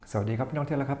สวัสดีครับพี่น้อง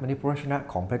ที่รักครับวันนี้พระวจนะ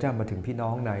ของพระเจ้ามาถึงพี่น้อ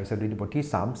งในสดุดีบทที่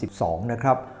32นะค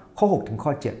รับข้อ6ถึงข้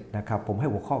อ7นะครับผมให้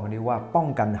หัวข้อวันนี้ว่าป้อง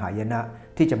กันหายนะ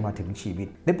ที่จะมาถึงชีวิต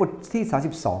ในบทที่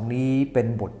32นี้เป็น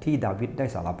บทที่ดาวิดได้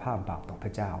สารภาพบาปต่อพร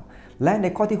ะเจ้าและใน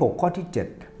ข้อที่6ข้อที่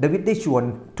7ดาวิดได้ชวน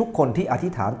ทุกคนที่อธิ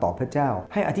ษฐานต่อพระเจ้า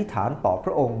ให้อธิษฐานต่อพ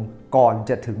ระองค์ก่อน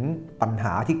จะถึงปัญห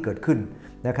าที่เกิดขึ้น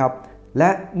นะครับและ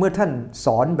เมื่อท่านส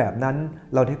อนแบบนั้น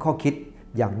เราได้ข้อคิด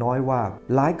อย่างน้อยว่า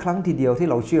หลายครั้งทีเดียวที่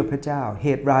เราเชื่อพระเจ้าเห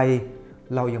ตุไร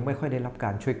เรายังไม่ค่อยได้รับกา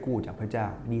รช่วยกู้จากพระเจ้า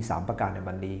มี3ประการใน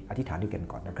วันนี้อธิษฐานด้วยกัน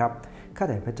ก่อนนะครับข้า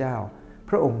แต่พระเจ้า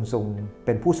พระองค์ทรงเ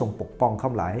ป็นผู้ทรงปกป้องข้า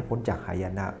พหลายให้พ้นจากหาย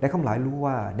นะและข้าพหลายรู้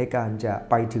ว่าในการจะ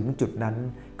ไปถึงจุดนั้น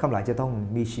ข้าพหลายจะต้อง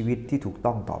มีชีวิตที่ถูก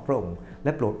ต้องต่อพระองค์แล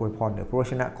ะโปรดอวยพรเหนือพระว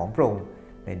จนะของพระองค์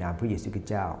ในนามพระเยซูคริสต์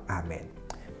เจ้าอาเมน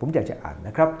ผมอยากจะอ่านน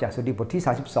ะครับจากสดุดีบทที่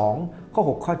32ข้อ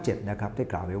6ข้อ7นะครับได้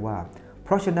กล่าวไว้ว่า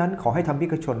เพราะฉะนั้นขอให้ธรรมิ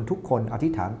กชนทุกคนอธิ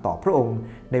ษฐานต่อพระองค์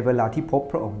ในเวลาที่พบ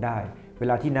พระองค์ได้เว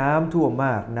ลาที่น้ำท่วมม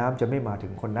ากน้ำจะไม่มาถึ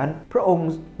งคนนั้นพระองค์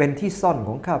เป็นที่ซ่อนข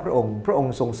องข้าพระองค์พระอง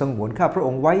ค์ทรงสงวนข้าพระอ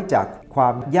งค์ไว้จากควา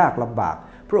มยากลำบาก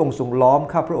พระองค์ทรงล้อม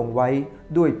ข้าพระองค์ไว้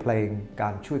ด้วยเพลงกา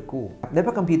รช่วยกู้ในพ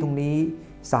ระคัมภีร์ตรงนี้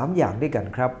3อย่างด้วยกัน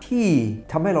ครับที่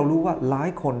ทำให้เรารู้ว่าหลาย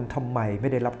คนทำไมไม่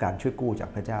ได้รับการช่วยกู้จาก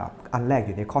พระเจ้าอันแรกอ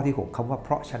ยู่ในข้อที่6คำว่าเพ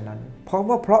ราะฉะนั้นเพ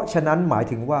ราะฉะนั้นหมาย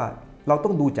ถึงว่าเราต้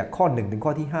องดูจากข้อ1ถึงข้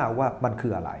อที่5ว่ามันคื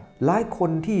ออะไรหลายค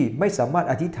นที่ไม่สามารถ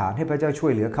อธิษฐานให้พระเจ้าช่ว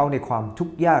ยเหลือเขาในความทุก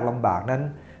ข์ยากลำบากนั้น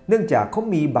เนื่องจากเขา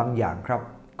มีบางอย่างครับ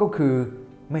ก็คือ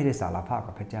ไม่ได้สารภาพ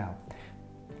กับพระเจ้า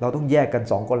เราต้องแยกกัน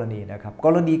2กรณีนะครับก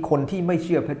รณีคนที่ไม่เ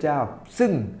ชื่อพระเจ้าซึ่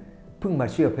งเพิ่งมา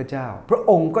เชื่อพระเจ้าพระ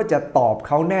องค์ก็จะตอบเ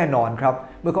ขาแน่นอนครับ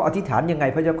เมื่อเขาอธิษฐานยังไง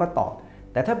พระเจ้าก็ตอบ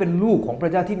แต่ถ้าเป็นลูกของพร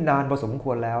ะเจ้าที่นานพอสมค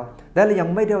วรแล้วและยัง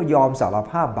ไม่ได้ยอมสาร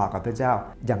ภาพบาปกับพระเจ้า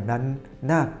อย่างนั้น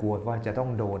น่ากลัวว่าจะต้อง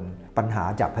โดนปัญหา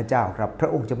จากพระเจ้าครับพระ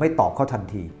องค์จะไม่ตอบเขาทัน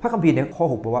ทีพระคัมภีร์ในข้อ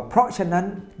6บอกว่าเพราะฉะนั้น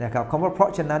นะครับคำว่าเพรา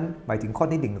ะฉะนั้นหมายถึงข้อ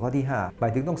ที่1ข้อที่5หมา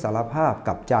ยถึงต้องสารภาพ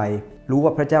กับใจรู้ว่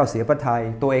าพระเจ้าเสียพระทัย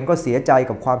ตัวเองก็เสียใจ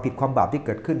กับความผิดความบาปที่เ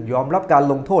กิดขึ้นยอมรับการ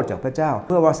ลงโทษจากพระเจ้าเ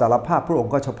พื่อว่าสารภาพพระอง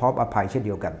ค์ก็จะพร้อมอภัยเช่นเ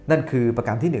ดียวกันนั่นคือประก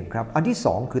ารที่1ครับอันที่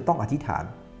2คือต้องอธิษฐาน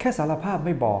แค่สารภาพไ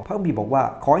ม่บอกพระคัมภีร์บอกว่า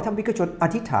ขอให้ธรรมิกชนอ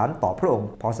ธิษฐานต่อพระองค์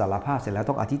พอสารภาพเสร็จแล้ว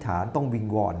ต้องอธิษฐานต้องวิง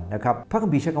วอนนะครับพระคัม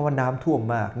ภีร์ใช้คำว่าน้ำท่วม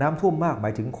มากน้ำท่วมมากหม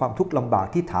ายถึงความทุกข์ลำบาก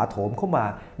ที่ถาโถมเข้ามา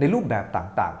ในรูปแบบ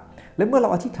ต่างๆและเมื่อเรา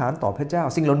อธิษฐานต่อพระเจ้า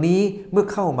สิ่งเหล่านี้เมื่อ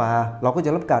เข้ามาเราก็จ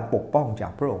ะรับการปกป้องจา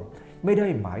กพระองค์ไม่ได้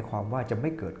หมายความว่าจะไม่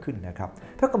เกิดขึ้นนะครับ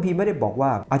พระคัมภีร์ไม่ได้บอกว่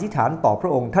าอธิษฐานต่อพร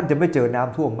ะองค์ท่านจะไม่เจอน้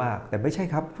ำท่วมมากแต่ไม่ใช่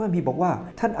ครับพระคัมภีร์บอกว่า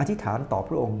ท่านอธิษฐานต่อพ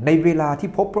ระองค์ในเวลาที่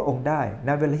พบพระองค์ได้ใน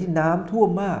เวลาที่น้ำท่ว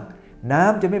มมากน้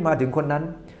ำจะไม่มาถึงคนนั้น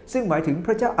ซึ่งหมายถึงพ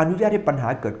ระเจ้าอนุญาตให้ปัญหา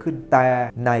เกิดขึ้นแต่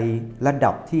ในระ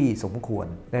ดับที่สมค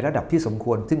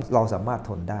วรซึ่งเราสามารถ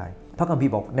ทนได้พระคัมภี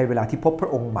ร์บอกในเวลาที่พบพร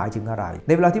ะองค์หมายถึงอะไรใ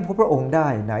นเวลาที่พบพระองค์ได้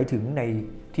หมายถึงใน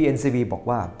TNCV บอก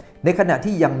ว่าในขณะ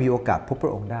ที่ยังมีโอกาสพบพร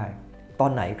ะองค์ได้ตอ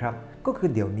นไหนครับก็คือ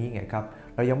เดี๋ยวนี้ไงครับ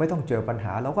เรายังไม่ต้องเจอปัญห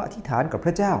าเราก็อธิษฐานกับพ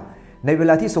ระเจ้าในเว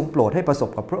ลาที่ทรงโปรดให้ประสบ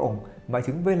กับพระองค์หมาย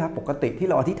ถึงเวลาปกติที่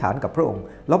เราอธิษฐานกับพระองค์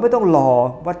เราไม่ต้องรอ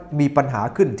ว่ามีปัญหา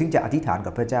ขึ้นถึงจะอธิษฐาน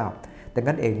กับพระเจ้าแต่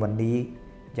งั้นเองวันนี้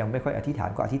ยังไม่ค่อยอธิษฐาน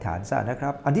ก็อธิษฐานซะนะครั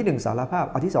บอันที่1สารภาพ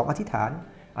อันที่2อธิษฐาน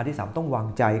อันที่3ต้องวาง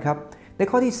ใจครับใน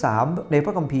ข้อที่3ในพ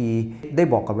ระคัมภีร์ได้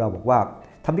บอกกับเราบอกว่า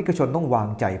ธรรมิกชนต้องวาง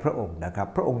ใจพระองค์นะครับ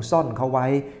พระองค์ซ่อนเขาไว้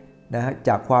นะฮะจ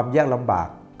ากความยากลำบาก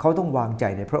เขาต้องวางใจ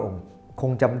ในพระองค์ค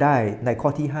งจำได้ในข้อ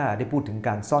ที่5ได้พูดถึงก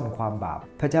ารซ่อนความบาป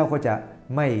พระเจ้าก็จะ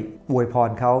ไม่อวยพร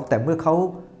เขาแต่เมื่อเขา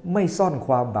ไม่ซ่อนค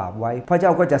วามบาปไว้พระเจ้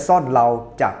าก็จะซ่อนเรา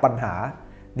จากปัญหา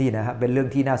นี่นะฮะเป็นเรื่อง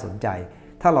ที่น่าสนใจ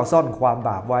ถ้าเราซ่อนความบ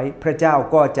าปไว้พระเจ้า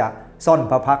ก็จะซ่อน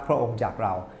พระพักพระองค์จากเร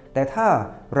าแต่ถ้า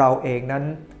เราเองนั้น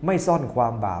ไม่ซ่อนควา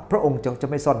มบาปพระองค์จะ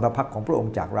ไม่ซ่อนพระพักของพระอง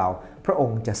ค์จากเราพระอง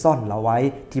ค์จะซ่อนเราไว้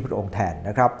ที่พระองค์แทนน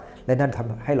ะครับและนั่นท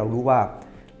ำให้เรารู้ว่า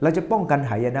เราจะป้องกัน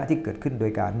หายนะที่เกิดขึ้นโด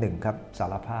ยการ1ครับสา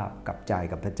รภาพกับใจ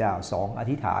กับพระเจ้า2อ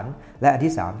ธิษฐานและอัน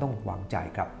ที่3ต้องวางใจ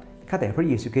ครับข้าแต่พระ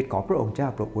เยซูคริสต์ขอพระองค์เจ้า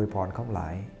โปรดอวยพรข้าพหลา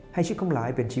ยให้ชีวิตข้าพหลาย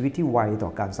เป็นชีวิตที่ไวต่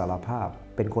อการสารภาพ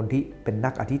เป็นคนที่เป็นนั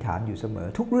กอธิษฐานอยู่เสมอ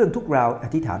ทุกเรื่องทุกราวอ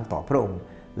ธิษฐานต่อพระองค์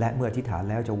และเมื่ออธิษฐาน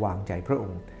แล้วจะวางใจพระอง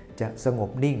ค์จะสงบ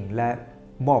นิ่งและ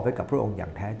มอบไว้กับพระองค์อย่า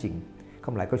งแท้จริงข้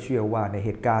าพหลายก็เชื่อว่าในเห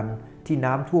ตุการณ์ที่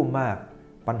น้ำท่วมมาก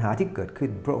ปัญหาที่เกิดขึ้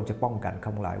นพระองค์จะป้องกันข้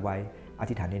าพหลายไว้อ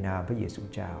ธิษฐานในนามพระเยซู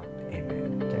เจ้าเอเม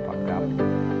น